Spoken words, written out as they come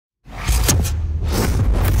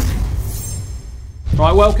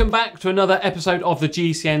Right, welcome back to another episode of the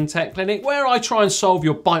GCN Tech Clinic, where I try and solve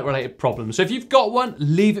your bike-related problems. So if you've got one,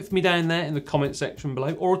 leave it for me down there in the comment section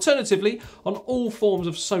below, or alternatively, on all forms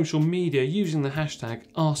of social media using the hashtag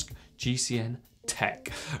AskGCNTech.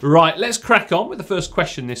 Right, let's crack on with the first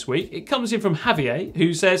question this week. It comes in from Javier,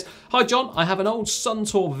 who says, "Hi John, I have an old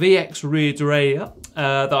Suntour VX rear derailleur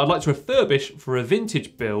that I'd like to refurbish for a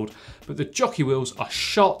vintage build, but the jockey wheels are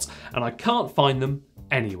shot and I can't find them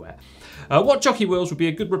anywhere. What jockey wheels would be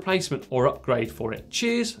a good replacement or upgrade for it?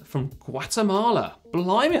 Cheers from Guatemala."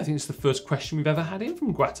 Blimey, I think it's the first question we've ever had in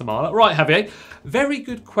from Guatemala. Right, Javier, very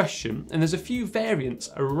good question. And there's a few variants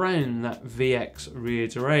around that VX rear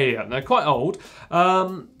derailleur. They're quite old,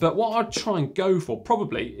 but what I'd try and go for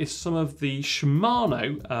probably is some of the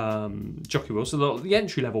Shimano jockey wheels, so the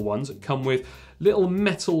entry-level ones that come with little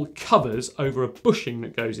metal covers over a bushing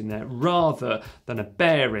that goes in there rather than a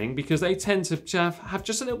bearing, because they tend to have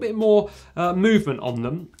just a little bit more movement on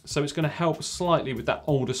them, so it's going to help slightly with that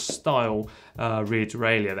older style rear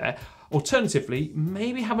derailleur there. Alternatively,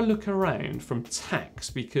 maybe have a look around from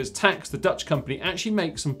Tax, because Tax, the Dutch company, actually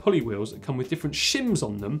makes some pulley wheels that come with different shims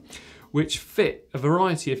on them which fit a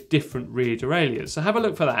variety of different rear derailleurs, so have a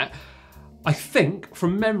look for that. I think,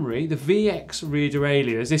 from memory, the VX rear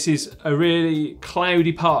derailleurs, this is a really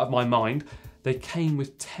cloudy part of my mind, they came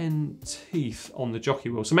with 10 teeth on the jockey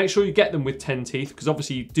wheel. So make sure you get them with 10 teeth, because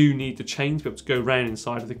obviously you do need the chain to be able to go round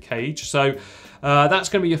inside of the cage. So that's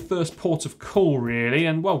going to be your first port of call, really.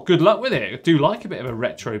 And, well, good luck with it. I do like a bit of a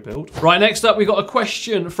retro build. Right, next up, we've got a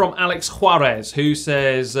question from Alex Juarez, who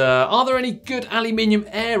says, are there any good aluminium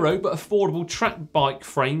aero but affordable track bike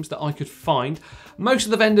frames that I could find? Most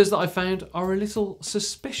of the vendors that I found are a little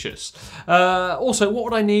suspicious. Also, what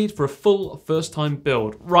would I need for a full first-time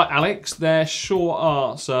build? Right, Alex, there sure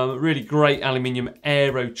are some really great aluminium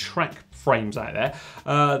aero track frames out there.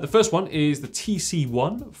 The first one is the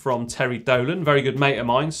TC1 from Terry Dolan, very good mate of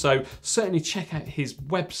mine, so certainly check out his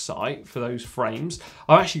website for those frames.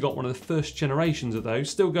 I've actually got one of the first generations of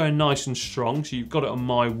those, still going nice and strong, so you've got it on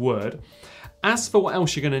my word. As for what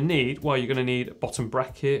else you're going to need, well, you're going to need a bottom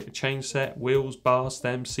bracket, a chain set, wheels, bar,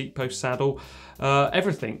 stem, seat post, saddle,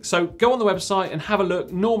 everything. So go on the website and have a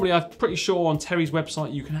look. Normally, I'm pretty sure on Terry's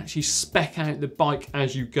website, you can actually spec out the bike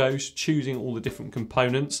as you go, choosing all the different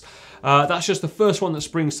components. That's just the first one that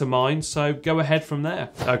springs to mind, so go ahead from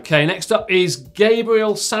there. Okay, next up is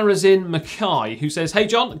Gabriel Sarazin Mackay, who says, "Hey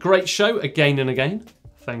John, great show again and again."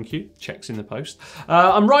 Thank you, checks in the post.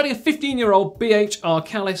 "I'm riding a 15-year-old BHR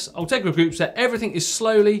Calis Ultegra Groupset. Everything is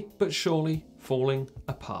slowly but surely falling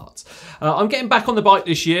apart. I'm getting back on the bike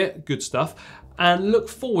this year, good stuff, and look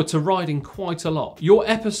forward to riding quite a lot. Your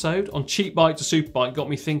episode on cheap bike to superbike got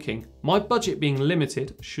me thinking, my budget being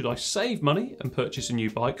limited, should I save money and purchase a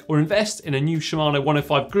new bike or invest in a new Shimano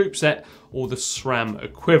 105 Groupset or the SRAM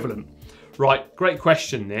equivalent?" Right, great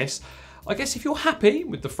question this. I guess if you're happy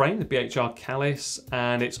with the frame, the BHR Calis,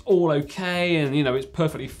 and it's all okay, and you know it's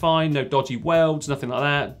perfectly fine, no dodgy welds, nothing like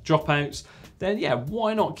that, dropouts, then yeah,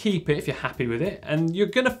 why not keep it if you're happy with it? And you're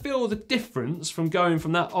going to feel the difference from going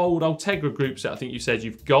from that old Ultegra Groupset I think you said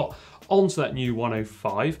you've got onto that new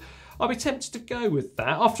 105. I'd be tempted to go with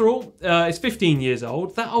that. After all, it's 15 years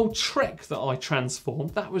old. That old Trek that I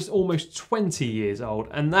transformed, that was almost 20 years old,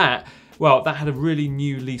 and that, well, that had a really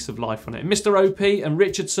new lease of life on it. And Mr. OP and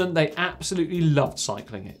Richardson, they absolutely loved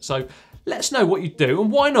cycling it. So let us know what you do,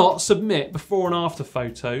 and why not submit before and after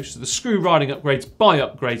photos to the Screw Riding Upgrades by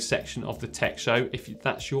Upgrade section of the Tech Show, if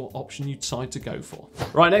that's your option you decide to go for.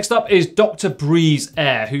 Right, next up is Dr. Breeze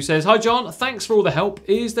Air, who says, "Hi John, thanks for all the help.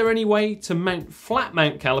 Is there any way to mount flat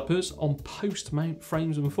mount calipers on post mount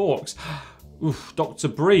frames and forks?" Oof, Dr.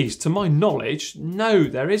 Breeze, to my knowledge, no,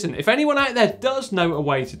 there isn't. If anyone out there does know a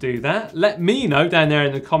way to do that, let me know down there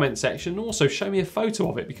in the comment section. Also, show me a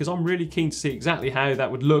photo of it, because I'm really keen to see exactly how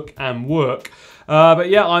that would look and work.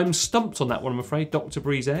 But yeah, I'm stumped on that one, I'm afraid, Dr.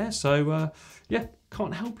 Breeze Air. So yeah,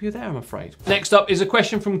 can't help you there, I'm afraid. Next up is a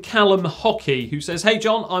question from Callum Hockey, who says, "Hey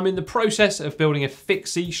John, I'm in the process of building a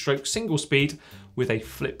fixie stroke single speed with a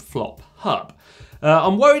flip-flop hub.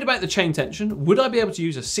 I'm worried about the chain tension. Would I be able to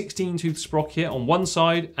use a 16-tooth sprocket on one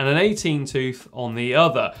side and an 18-tooth on the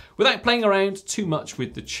other without playing around too much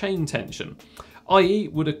with the chain tension? I.e.,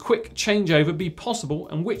 would a quick changeover be possible,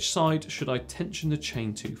 and which side should I tension the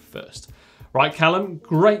chain to first?" Right, Callum,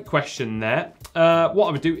 great question there. What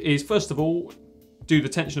I would do is, first of all, do the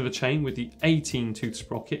tension of the chain with the 18-tooth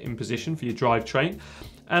sprocket in position for your drivetrain,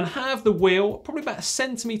 and have the wheel probably about 1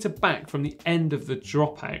 centimetre back from the end of the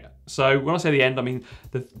dropout. So when I say the end, I mean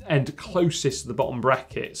the end closest to the bottom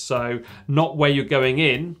bracket. So not where you're going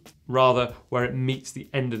in, rather where it meets the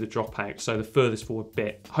end of the dropout. So the furthest forward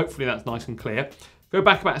bit. Hopefully that's nice and clear. go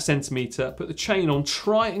back about 1 centimetre, put the chain on,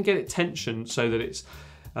 try and get it tensioned so that it's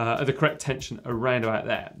at the correct tension around about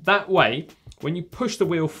there. That way, when you push the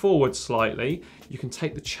wheel forward slightly, you can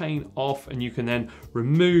take the chain off and you can then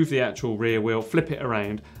remove the actual rear wheel, flip it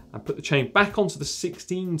around and put the chain back onto the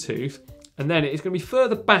 16 tooth. And then it's going to be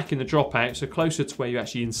further back in the dropout, so closer to where you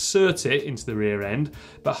actually insert it into the rear end,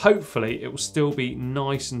 but hopefully it will still be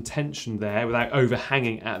nice and tensioned there without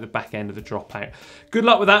overhanging at the back end of the dropout. Good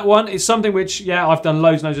luck with that one. It's something which, yeah, I've done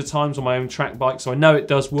loads and loads of times on my own track bike, so I know it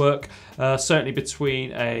does work. Certainly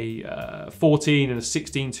between a 14 and a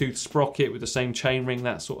 16 tooth sprocket with the same chain ring,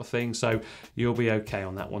 that sort of thing, so you'll be okay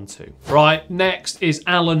on that one too. Right, next is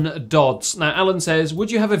Alan Dodds. Now Alan says, would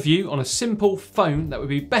you have a view on a simple phone that would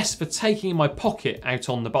be best for taking in my pocket out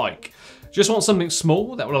on the bike? Just want something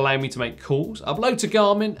small that will allow me to make calls, upload to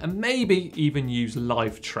Garmin and maybe even use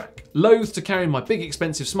live track. Loath to carry my big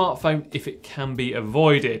expensive smartphone if it can be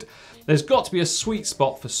avoided. There's got to be a sweet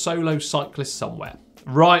spot for solo cyclists somewhere.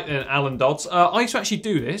 Right then, Alan Dodds. I used to actually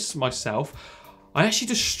do this myself. I actually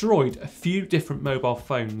destroyed a few different mobile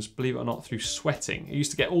phones, believe it or not, through sweating. I used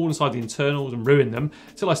to get all inside the internals and ruin them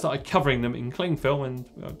until I started covering them in cling film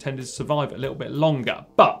and tended to survive a little bit longer.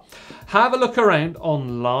 But have a look around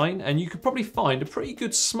online and you could probably find a pretty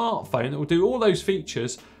good smartphone that will do all those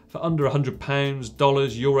features for under £100,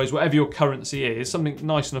 dollars, euros, whatever your currency is. Something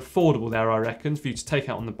nice and affordable there, I reckon, for you to take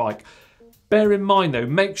out on the bike. Bear in mind though,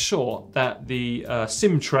 make sure that the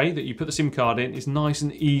SIM tray that you put the SIM card in is nice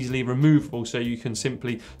and easily removable, so you can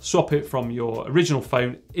simply swap it from your original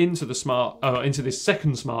phone into the into this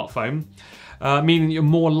second smartphone, meaning that you're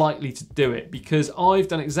more likely to do it. Because I've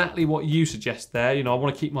done exactly what you suggest there. You know, I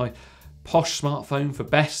want to keep my posh smartphone for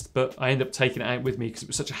best, but I end up taking it out with me because it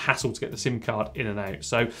was such a hassle to get the SIM card in and out.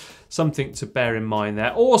 So something to bear in mind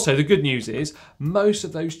there. Also, the good news is most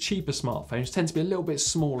of those cheaper smartphones tend to be a little bit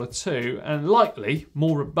smaller too and likely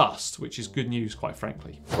more robust, which is good news, quite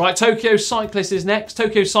frankly. Right, Tokyo Cyclist is next.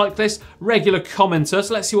 Tokyo Cyclist, regular commenter,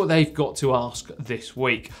 so let's see what they've got to ask this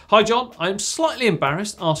week. Hi John, I am slightly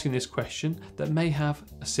embarrassed asking this question that may have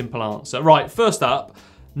a simple answer. Right, first up,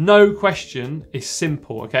 no question is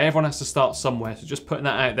simple, okay? Everyone has to start somewhere, so just putting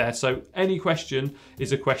that out there. So any question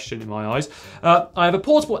is a question in my eyes. I have a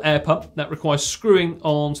portable air pump that requires screwing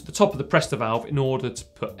onto the top of the Presta valve in order to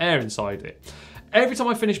put air inside it. Every time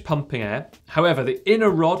I finish pumping air, however, the inner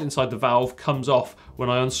rod inside the valve comes off when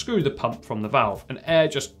I unscrew the pump from the valve and air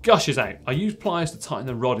just gushes out. I use pliers to tighten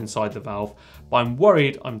the rod inside the valve, but I'm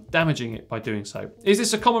worried I'm damaging it by doing so. Is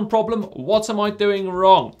this a common problem? What am I doing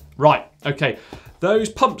wrong? Right, okay. Those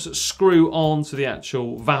pumps that screw onto the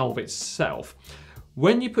actual valve itself,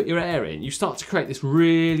 when you put your air in, you start to create this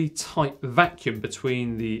really tight vacuum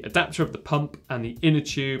between the adapter of the pump and the inner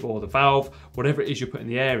tube or the valve, whatever it is you're putting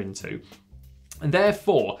the air into. And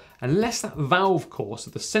therefore, unless that valve core,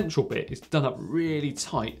 so the central bit, is done up really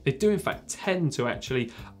tight, they do in fact tend to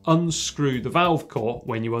actually unscrew the valve core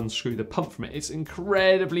when you unscrew the pump from it. It's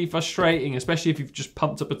incredibly frustrating, especially if you've just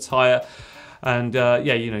pumped up a tyre and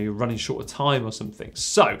yeah, you know, you're running short of time or something.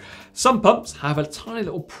 So some pumps have a tiny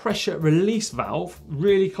little pressure release valve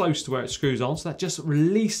really close to where it screws on, so that just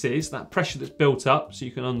releases that pressure that's built up so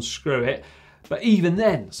you can unscrew it. But even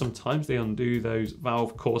then, sometimes they undo those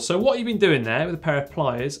valve cores. So what you've been doing there with a pair of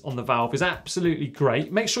pliers on the valve is absolutely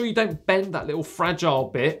great. Make sure you don't bend that little fragile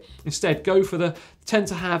bit. Instead, go for tend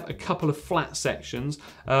to have a couple of flat sections.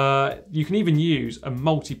 You can even use a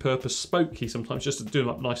multi-purpose spoke key sometimes just to do them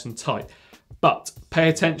up nice and tight. But pay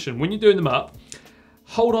attention, when you're doing them up,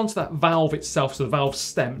 hold on to that valve itself, so the valve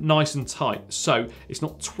stem, nice and tight, so it's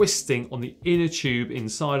not twisting on the inner tube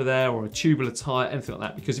inside of there or a tubular tyre, anything like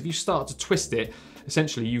that, because if you start to twist it,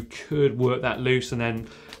 essentially you could work that loose and then,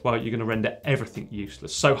 well, you're going to render everything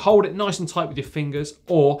useless. So hold it nice and tight with your fingers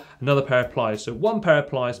or another pair of pliers. So one pair of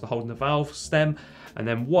pliers for holding the valve stem, and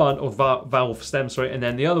then valve stem, and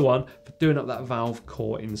then the other one for doing up that valve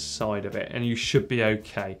core inside of it, and you should be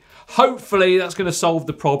okay. Hopefully that's going to solve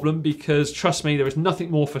the problem, because trust me, there is nothing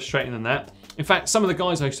more frustrating than that. In fact, some of the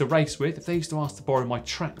guys I used to race with, if they used to ask to borrow my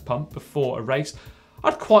track pump before a race,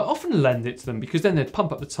 I'd quite often lend it to them, because then they'd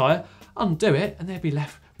pump up the tyre, undo it, and they'd be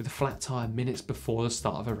left with a flat tyre minutes before the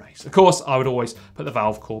start of a race. Of course, I would always put the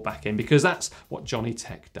valve core back in, because that's what Johnny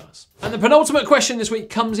Tech does. And the penultimate question this week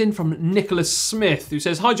comes in from Nicholas Smith, who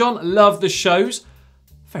says, "Hi John, love the shows."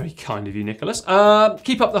 Very kind of you, Nicholas.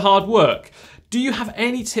 Keep up the hard work. Do you have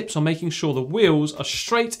any tips on making sure the wheels are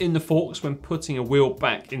straight in the forks when putting a wheel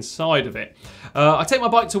back inside of it? I take my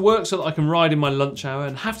bike to work so that I can ride in my lunch hour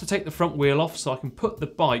and have to take the front wheel off so I can put the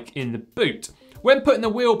bike in the boot. When putting the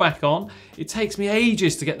wheel back on, it takes me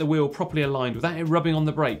ages to get the wheel properly aligned without it rubbing on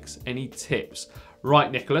the brakes. Any tips?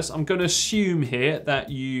 Right, Nicholas, I'm going to assume here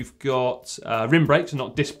that you've got rim brakes and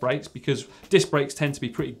not disc brakes, because disc brakes tend to be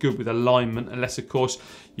pretty good with alignment, unless, of course,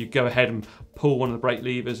 you go ahead and pull one of the brake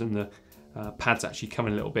levers and the pad's actually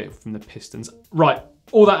coming a little bit from the pistons. Right,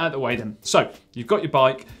 all that out of the way then. So, you've got your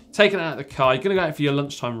bike, taken it out of the car, you're going to go out for your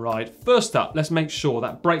lunchtime ride. First up, let's make sure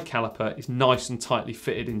that brake caliper is nice and tightly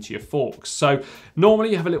fitted into your forks. So,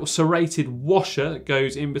 normally you have a little serrated washer that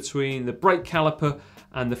goes in between the brake caliper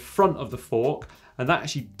and the front of the fork, and that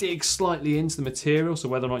actually digs slightly into the material, so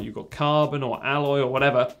whether or not you've got carbon or alloy or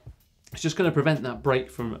whatever, it's just going to prevent that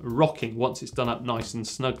brake from rocking once it's done up nice and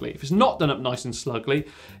snugly. If it's not done up nice and snugly,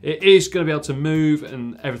 it is going to be able to move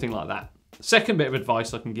and everything like that. Second bit of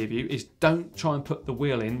advice I can give you is don't try and put the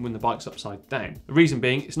wheel in when the bike's upside down. The reason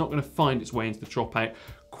being, it's not going to find its way into the dropout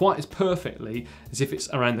quite as perfectly as if it's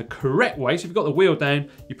around the correct way. So if you've got the wheel down,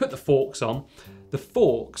 you put the forks on, the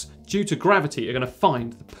forks, due to gravity, are going to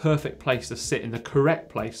find the perfect place to sit in the correct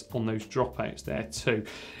place on those dropouts there too.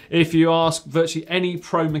 If you ask virtually any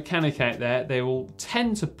pro mechanic out there, they will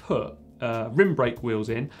tend to put rim brake wheels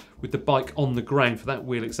in with the bike on the ground for that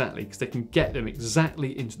wheel exactly, because they can get them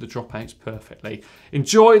exactly into the dropouts perfectly.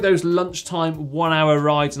 Enjoy those lunchtime 1 hour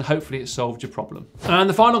rides, and hopefully it solved your problem. And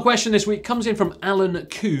the final question this week comes in from Alan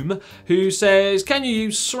Coombe, who says, can you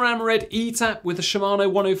use SRAM Red E-Tap with the Shimano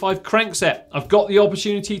 105 crankset? I've got the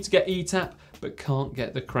opportunity to get E-Tap, but can't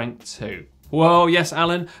get the crank too. Well, yes,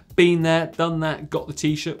 Alan, been there, done that, got the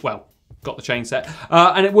t-shirt, well, got the chain set,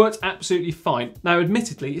 and it worked absolutely fine. Now,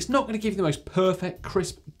 admittedly, it's not going to give you the most perfect,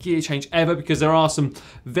 crisp gear change ever, because there are some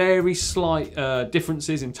very slight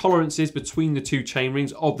differences in tolerances between the two chain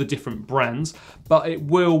rings of the different brands, but it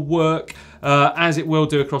will work as it will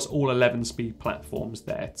do across all 11-speed platforms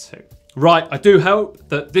there too. Right, I do hope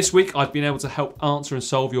that this week I've been able to help answer and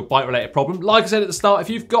solve your bike-related problem. Like I said at the start, if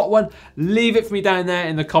you've got one, leave it for me down there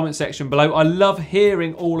in the comment section below. I love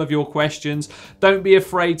hearing all of your questions. Don't be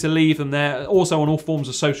afraid to leave them there. Also on all forms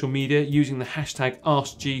of social media using the hashtag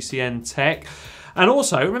AskGCNTech. And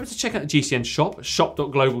also, remember to check out the GCN shop,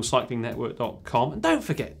 shop.globalcyclingnetwork.com. And don't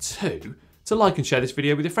forget to like and share this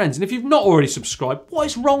video with your friends. And if you've not already subscribed, what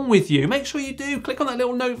is wrong with you? Make sure you do. Click on that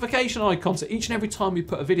little notification icon so each and every time we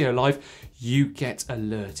put a video live, you get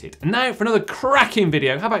alerted. And now for another cracking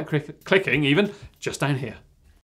video. How about clicking even just down here?